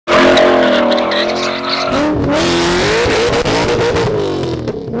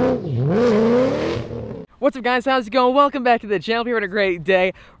What's up guys, how's it going? Welcome back to the channel. We're having a great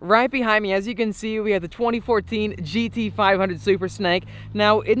day. Right behind me, as you can see, we have the 2014 GT500 Super Snake.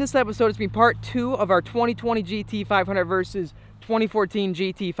 Now in this episode, it's been part 2 of our 2020 GT500 versus 2014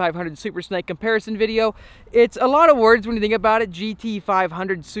 GT500 Super Snake comparison video. It's a lot of words when you think about it,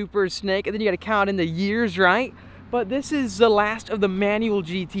 GT500 Super Snake, and then you gotta count in the years, right? But this is the last of the manual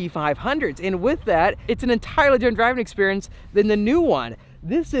GT500s, and with that, it's an entirely different driving experience than the new one.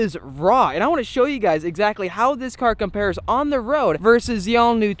 This is raw, and I want to show you guys exactly how this car compares on the road versus the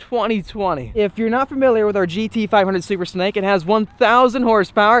all-new 2020. If you're not familiar with our GT500 Super Snake, it has 1,000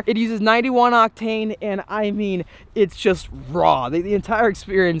 horsepower. It uses 91 octane, and I mean, it's just raw. The entire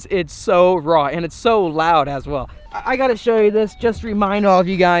experience, it's so raw, and it's so loud as well. I gotta show you this just to remind all of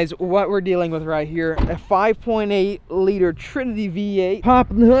you guys what we're dealing with right here. A 5.8 liter Trinity V8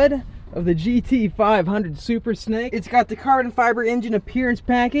 popping the hood of the GT500 Super Snake. It's got the carbon fiber engine appearance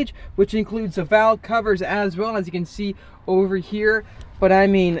package, which includes the valve covers as well, as you can see over here. But I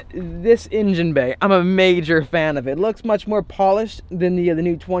mean, this engine bay, I'm a major fan of it. It looks much more polished than the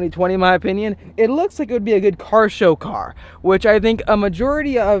new 2020 in my opinion. It looks like it would be a good car show car, which I think a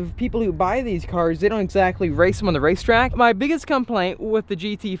majority of people who buy these cars, they don't exactly race them on the racetrack. My biggest complaint with the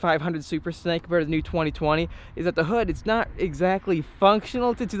GT500 Super Snake compared to the new 2020 is that the hood, it's not exactly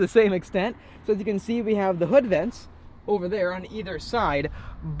functional to the same extent. So as you can see, we have the hood vents over there on either side,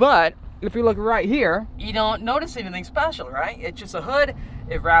 but if you look right here, you don't notice anything special, right? It's just a hood,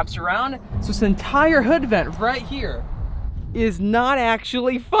 it wraps around. So this entire hood vent right here is not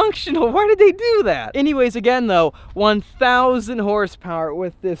actually functional. Why did they do that? Anyways, again though, 1,000 horsepower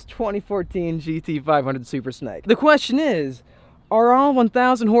with this 2014 GT500 Super Snake. The question is, are all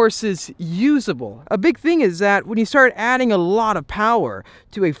 1,000 horses usable? A big thing is that when you start adding a lot of power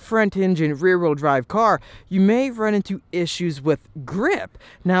to a front engine rear-wheel drive car, you may run into issues with grip.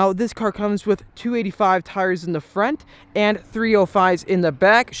 Now this car comes with 285 tires in the front and 305s in the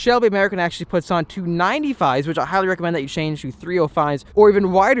back. Shelby American actually puts on 295s, which I highly recommend that you change to 305s or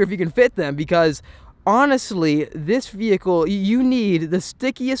even wider if you can fit them, because honestly, this vehicle, you need the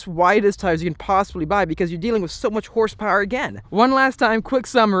stickiest, widest tires you can possibly buy because you're dealing with so much horsepower again. One last time, quick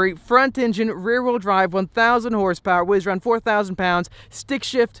summary: front engine, rear-wheel drive, 1,000 horsepower, weighs around 4,000 pounds, stick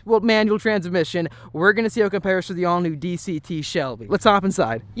shift, well, manual transmission. We're gonna see how it compares to the all-new DCT Shelby. Let's hop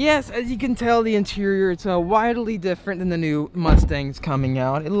inside. Yes, as you can tell, the interior, it's widely different than the new Mustangs coming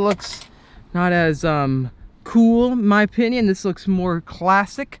out. It looks not as cool, in my opinion. This looks more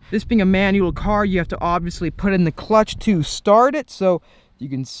classic. This being a manual car, you have to obviously put in the clutch to start it, so you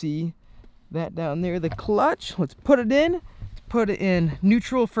can see that down there, the clutch. Let's put it in. Let's put it in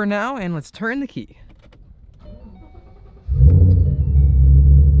neutral for now, and let's turn the key.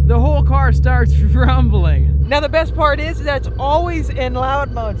 The whole car starts rumbling. Now the best part is that it's always in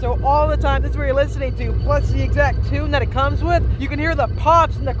loud mode, so all the time this is what you're listening to, plus the exact tune that it comes with. You can hear the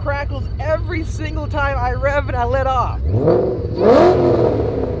pops and the crackles every single time I rev and I let off.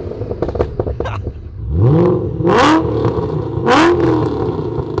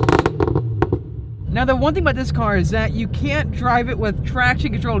 Now the one thing about this car is that you can't drive it with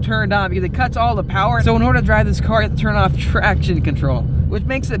traction control turned on because it cuts all the power. So in order to drive this car, you have to turn off traction control, which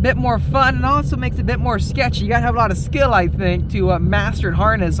makes it a bit more fun and also makes it a bit more sketchy. You gotta have a lot of skill, I think, to master and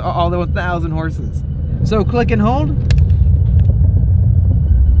harness all the 1,000 horses. So click and hold.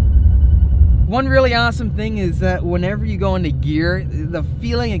 One really awesome thing is that whenever you go into gear, the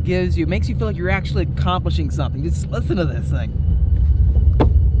feeling it gives you, it makes you feel like you're actually accomplishing something. Just listen to this thing.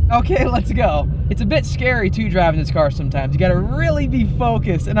 Okay, let's go. It's a bit scary too driving this car sometimes. You gotta really be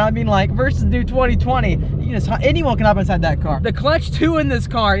focused, and I mean, like, versus the new 2020, anyone can hop inside that car. The clutch too in this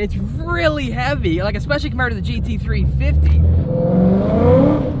car, it's really heavy, like especially compared to the GT350.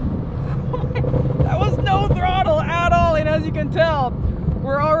 That was no throttle at all, and as you can tell,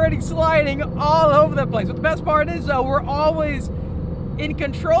 we're already sliding all over the place. But the best part is though, we're always in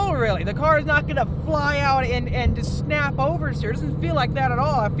control, really. The car is not gonna fly out and just snap over here. It doesn't feel like that at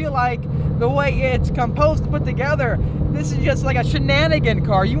all. I feel like the way it's composed, put together, this is just like a shenanigan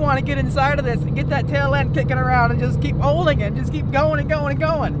car. You want to get inside of this and get that tail end kicking around and just keep holding it, just keep going and going and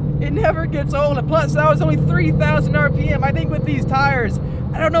going. It never gets old. And plus, that was only 3,000 RPM. I think with these tires,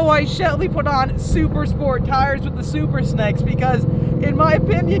 I don't know why Shelby put on super sport tires with the Super Snakes, because in my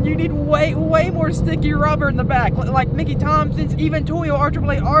opinion, you need way more sticky rubber in the back. Like Mickey Thompson's, even Toyo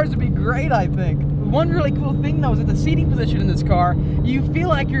RAARs would be great, I think. One really cool thing though is that the seating position in this car, you feel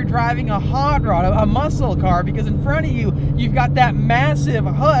like you're driving a hot rod, a muscle car, because in front of you, you've got that massive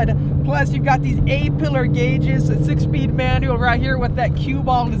hood, plus you've got these A-pillar gauges, a 6-speed manual right here with that cue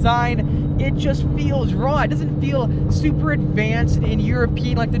ball design it just feels raw. It doesn't feel super advanced and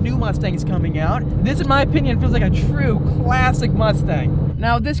European like the new Mustangs coming out. This, in my opinion, feels like a true classic Mustang.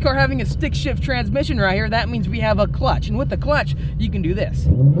 Now, this car having a stick shift transmission right here, that means we have a clutch. And with the clutch, you can do this.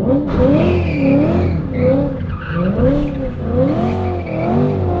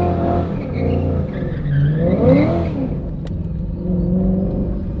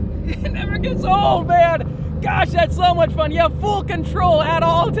 It never gets old, man. Gosh, that's so much fun. You have full control at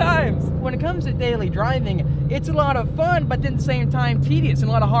all times. When it comes to daily driving, it's a lot of fun, but at the same time tedious and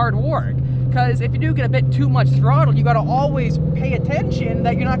a lot of hard work. Because if you do get a bit too much throttle, you got to always pay attention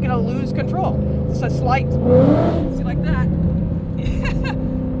that you're not going to lose control. It's a slight, see, like that.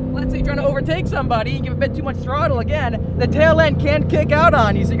 Let's say you're trying to overtake somebody and give a bit too much throttle again, the tail end can kick out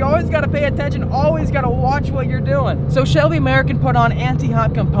on you. So you always got to pay attention, always got to watch what you're doing. So Shelby American put on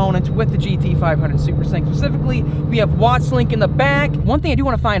anti-hop components with the GT500 Super Snake. Specifically, we have Watts link in the back. One thing I do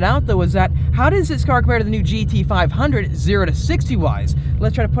want to find out though is that how does this car compare to the new GT500 0 to 60 wise?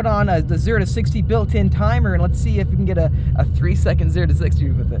 Let's try to put on the 0 to 60 built-in timer and let's see if we can get a 3-second 0 to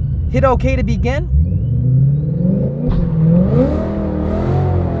 60 with it. Hit OK to begin.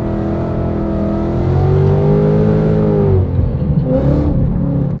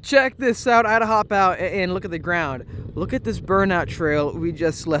 Check this out. I had to hop out and look at the ground. Look at this burnout trail we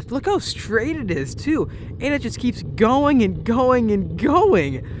just left. Look how straight it is too. And it just keeps going and going and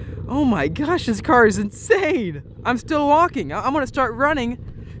going. Oh my gosh, this car is insane. I'm still walking. I'm gonna start running.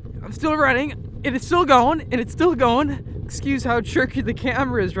 I'm still running. And it's still going. And it's still going. Excuse how jerky the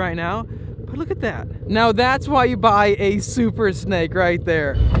camera is right now. But look at that. Now that's why you buy a Super Snake right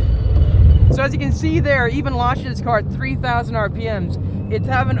there. So as you can see there, even launching this car at 3,000 RPMs, it's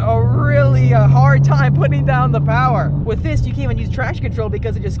having a really hard time putting down the power. With this, you can't even use traction control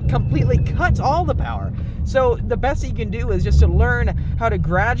because it just completely cuts all the power. So the best that you can do is just to learn how to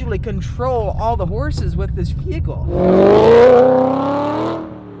gradually control all the horses with this vehicle.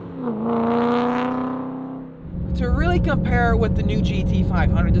 To really compare with the new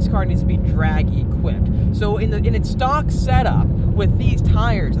GT500, this car needs to be drag equipped. So in its stock setup with these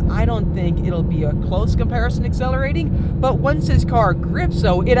tires, I don't think it'll be a close comparison accelerating, but once this car grips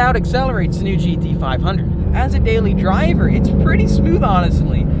so, it out accelerates the new GT500. As a daily driver, it's pretty smooth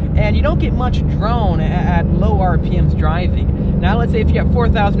honestly, and you don't get much drone at low RPMs driving. Now let's say if you have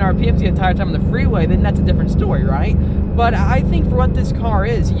 4,000 RPMs the entire time on the freeway, then that's a different story, right? But I think for what this car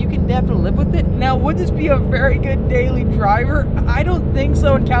is, you can definitely live with it. Now, would this be a very good daily driver? I don't think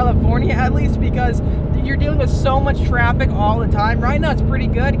so in California, at least, because you're dealing with so much traffic all the time. Right now, it's pretty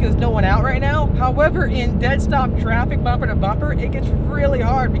good because no one out right now. However, in dead stop traffic, bumper to bumper, it gets really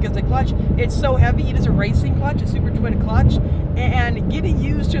hard because the clutch, it's so heavy. It is a racing clutch, a super twin clutch, and getting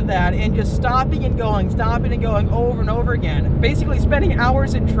used to that and just stopping and going over and over again, basically spending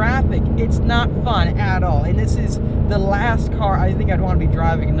hours in traffic, it's not fun at all. And this is the last car I think I'd want to be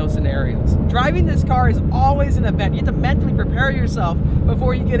driving in those scenarios. Driving this car is always an event. You have to mentally prepare yourself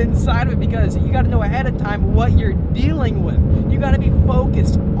before you get inside of it because you got to know ahead of time what you're dealing with. You got to be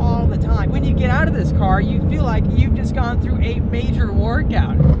focused all the time. When you get out of this car, you feel like you've just gone through a major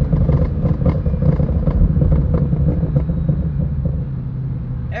workout.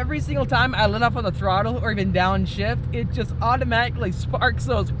 Every single time I let off on the throttle or even downshift, it just automatically sparks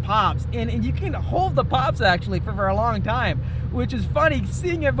those pops. And you can hold the pops actually for a long time, which is funny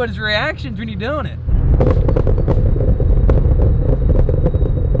seeing everybody's reactions when you're doing it.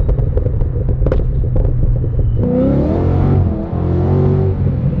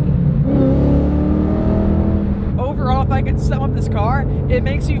 Overall, if I could sum up this car, it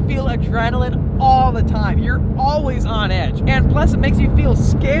makes you feel adrenaline all the time. You're always on edge. And plus, it makes you feel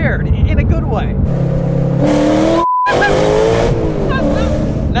scared in a good way.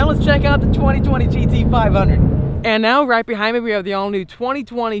 Now let's check out the 2020 GT500. And now right behind me, we have the all-new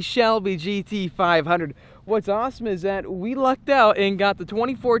 2020 Shelby GT500. What's awesome is that we lucked out and got the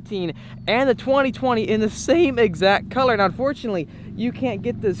 2014 and the 2020 in the same exact color. Now, unfortunately, you can't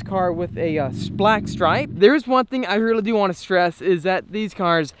get this car with a black stripe. There's one thing I really do want to stress is that these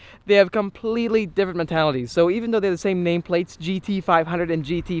cars, they have completely different mentalities. So even though they're the same nameplates, GT500 and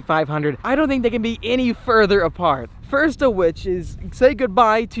GT500, I don't think they can be any further apart. First of which is say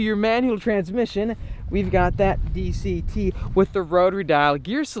goodbye to your manual transmission. We've got that DCT with the rotary dial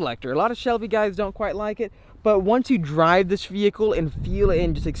gear selector. A lot of Shelby guys don't quite like it, but once you drive this vehicle and feel it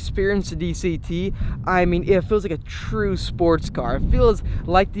and just experience the DCT, I mean, it feels like a true sports car. It feels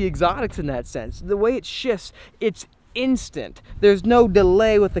like the exotics in that sense. The way it shifts, it's instant. There's no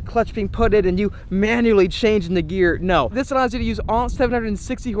delay with the clutch being put in and you manually changing the gear. No, this allows you to use all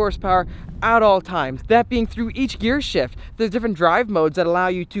 760 horsepower at all times. That being through each gear shift. There's different drive modes that allow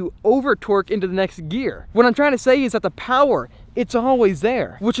you to over torque into the next gear. What I'm trying to say is that the power, it's always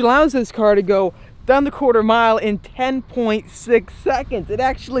there, which allows this car to go down the quarter mile in 10.6 seconds.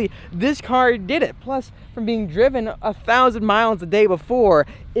 This car did it. Plus, from being driven 1,000 miles the day before,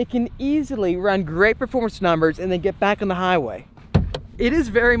 it can easily run great performance numbers and then get back on the highway. It is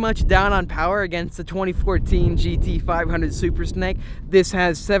very much down on power against the 2014 GT500 Super Snake. This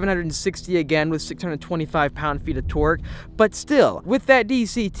has 760 again with 625 pound-feet of torque, but still, with that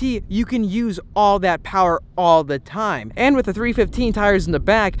DCT, you can use all that power all the time. And with the 315 tires in the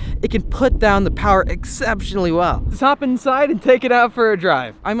back, it can put down the power exceptionally well. Let's hop inside and take it out for a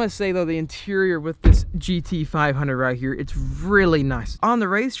drive. I must say though, the interior with this GT500 right here, it's really nice. On the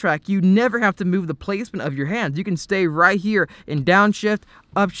racetrack, you never have to move the placement of your hands. You can stay right here in downshift,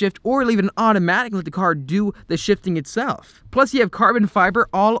 upshift, or leave it in automatic and let the car do the shifting itself. Plus, you have carbon fiber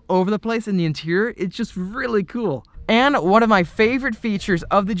all over the place in the interior. It's just really cool. And one of my favorite features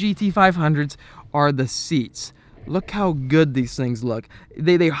of the GT500s are the seats. Look how good these things look.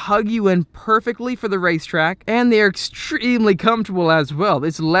 They hug you in perfectly for the racetrack, and they're extremely comfortable as well.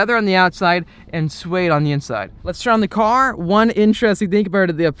 It's leather on the outside and suede on the inside. Let's turn on the car. One interesting thing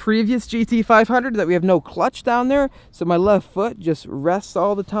about the previous GT500 that we have no clutch down there, so my left foot just rests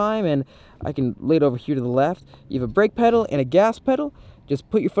all the time, and I can lay it over here to the left. You have a brake pedal and a gas pedal. Just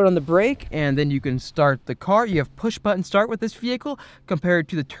put your foot on the brake and then you can start the car. You have push button start with this vehicle compared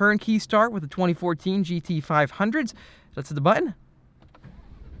to the turnkey start with the 2014 GT500s. Let's hit the button.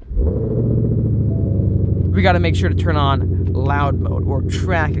 We got to make sure to turn on loud mode or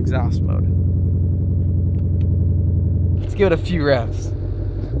track exhaust mode. Let's give it a few revs.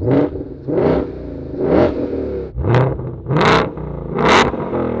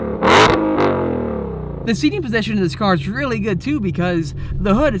 The seating position in this car is really good too because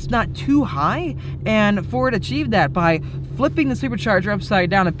the hood is not too high, and Ford achieved that by flipping the supercharger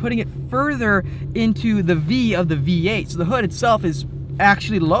upside down and putting it further into the V of the V8. So the hood itself is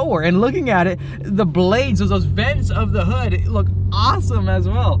actually lower, and looking at it, the blades, those vents of the hood look awesome as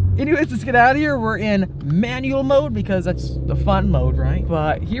well. Anyways, let's get out of here. We're in manual mode because that's the fun mode, right?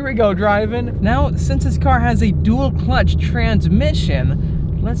 But here we go driving. Now, since this car has a dual clutch transmission,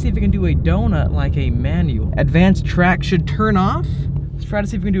 let's see if we can do a donut like a manual. Advanced track should turn off. Let's try to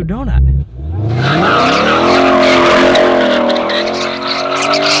see if we can do a donut.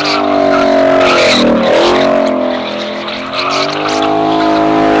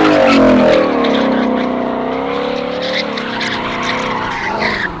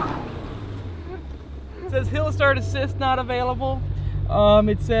 It says hill start assist not available.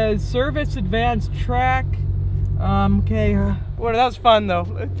 It says service advanced track. Okay, well, that was fun though.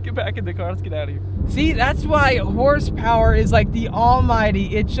 Let's get back in the car, let's get out of here. See, that's why horsepower is like the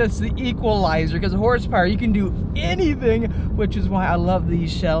almighty, it's just the equalizer, because horsepower, you can do anything, which is why I love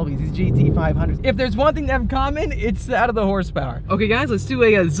these Shelbys, these GT500s. If there's one thing they have in common, it's that of the horsepower. Okay guys, let's do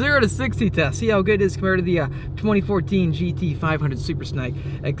a 0 to 60 test, see how good it is compared to the 2014 GT500 Super Snake.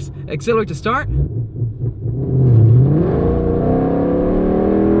 Accelerate to start.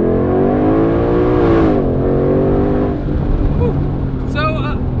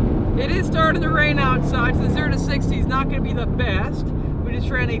 Starting to rain outside, so the 0 to 60 is not going to be the best. We just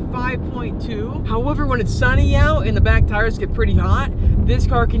ran a 5.2. However, when it's sunny out and the back tires get pretty hot, this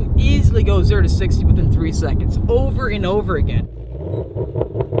car can easily go 0 to 60 within 3 seconds, over and over again.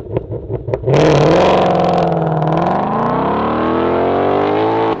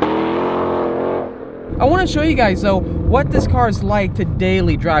 I want to show you guys though what this car is like to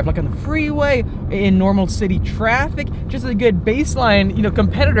daily drive, like on the freeway, in normal city traffic, just a good baseline,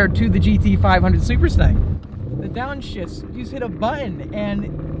 competitor to the GT500 Super Snake. The downshifts, you just hit a button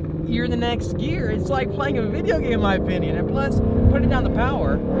and you're in the next gear. It's like playing a video game in my opinion, and plus putting down the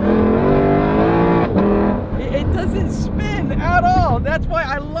power, it doesn't spin at all. That's why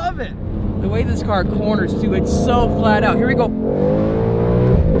I love it. The way this car corners too, it's so flat out. Here we go.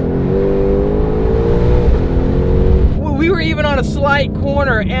 We were even on a slight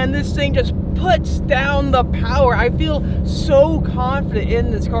corner and this thing just puts down the power. I feel so confident in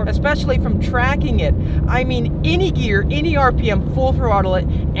this car, especially from tracking it. I mean, any gear, any RPM, full throttle it,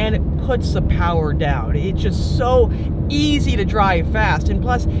 and it puts the power down. It's just so easy to drive fast. And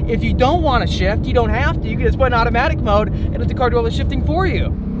plus, if you don't want to shift, you don't have to. You can just put in automatic mode and let the car do all the shifting for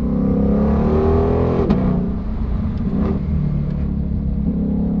you.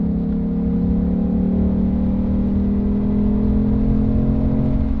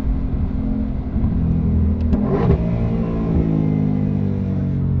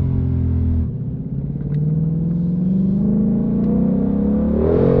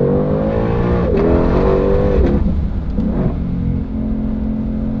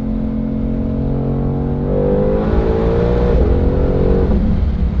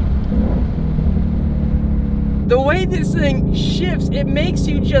 shifts, it makes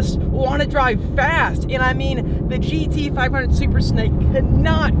you just want to drive fast. And I mean, the GT500 Super Snake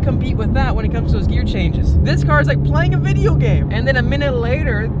cannot compete with that when it comes to those gear changes. This car is like playing a video game. And then a minute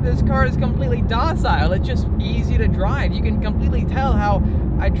later, this car is completely docile. It's just easy to drive. You can completely tell how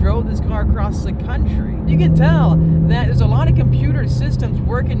I drove this car across the country. You can tell that there's a lot of computer systems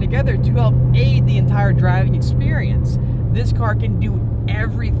working together to help aid the entire driving experience. This car can do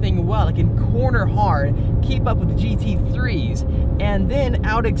everything well. It can corner hard, keep up with the GT3s, and then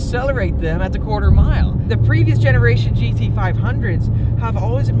out-accelerate them at the quarter mile. The previous generation GT500s have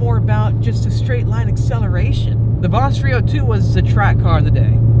always been more about just a straight line acceleration. The Boss 302 was the track car of the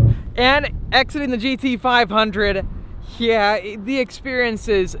day. And exiting the GT500, yeah, the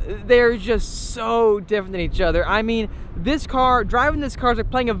experiences, they're just so different than each other. I mean, this car, driving this car is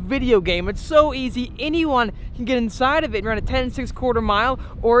like playing a video game. It's so easy. Anyone can get inside of it and run a 10.6 quarter mile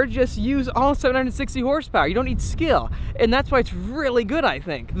or just use all 760 horsepower. You don't need skill. And that's why it's really good, I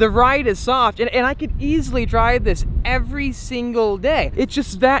think. The ride is soft, and I could easily drive this every single day. It's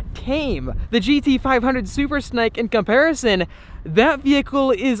just that tame. The GT500 Super Snake, in comparison, that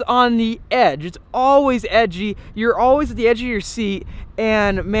vehicle is on the edge. It's always edgy. You're always at the edge of your seat,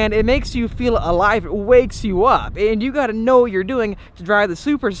 and man, it makes you feel alive. It wakes you up, and you gotta know what you're doing to drive the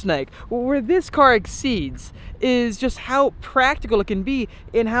Super Snake. Where this car exceeds is just how practical it can be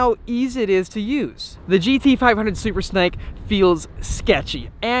and how easy it is to use. The GT500 Super Snake feels sketchy,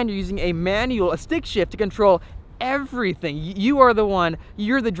 and you're using a manual, a stick shift to control everything. You are the one,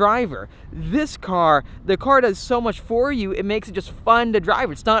 you're the driver. This car, the car does so much for you, it makes it just fun to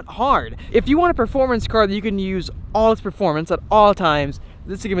drive. It's not hard. If you want a performance car that you can use all its performance at all times,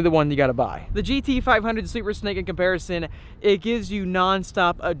 this is gonna be the one you gotta buy. The GT500 Super Snake, in comparison, it gives you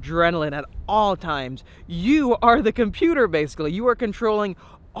non-stop adrenaline at all times. You are the computer, basically. You are controlling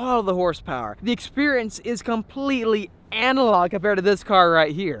all the horsepower. The experience is completely analog compared to this car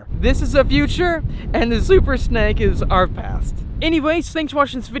right here. This is the future, and the Super Snake is our past. Anyways, thanks for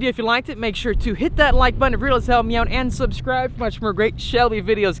watching this video. If you liked it, make sure to hit that like button. It really does help me out, and subscribe for much more great Shelby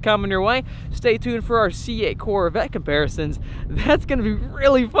videos coming your way. Stay tuned for our C8 Corvette comparisons. That's gonna be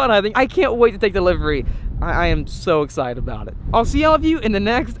really fun, I think. I can't wait to take delivery. I am so excited about it. I'll see all of you in the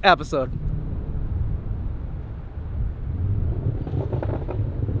next episode.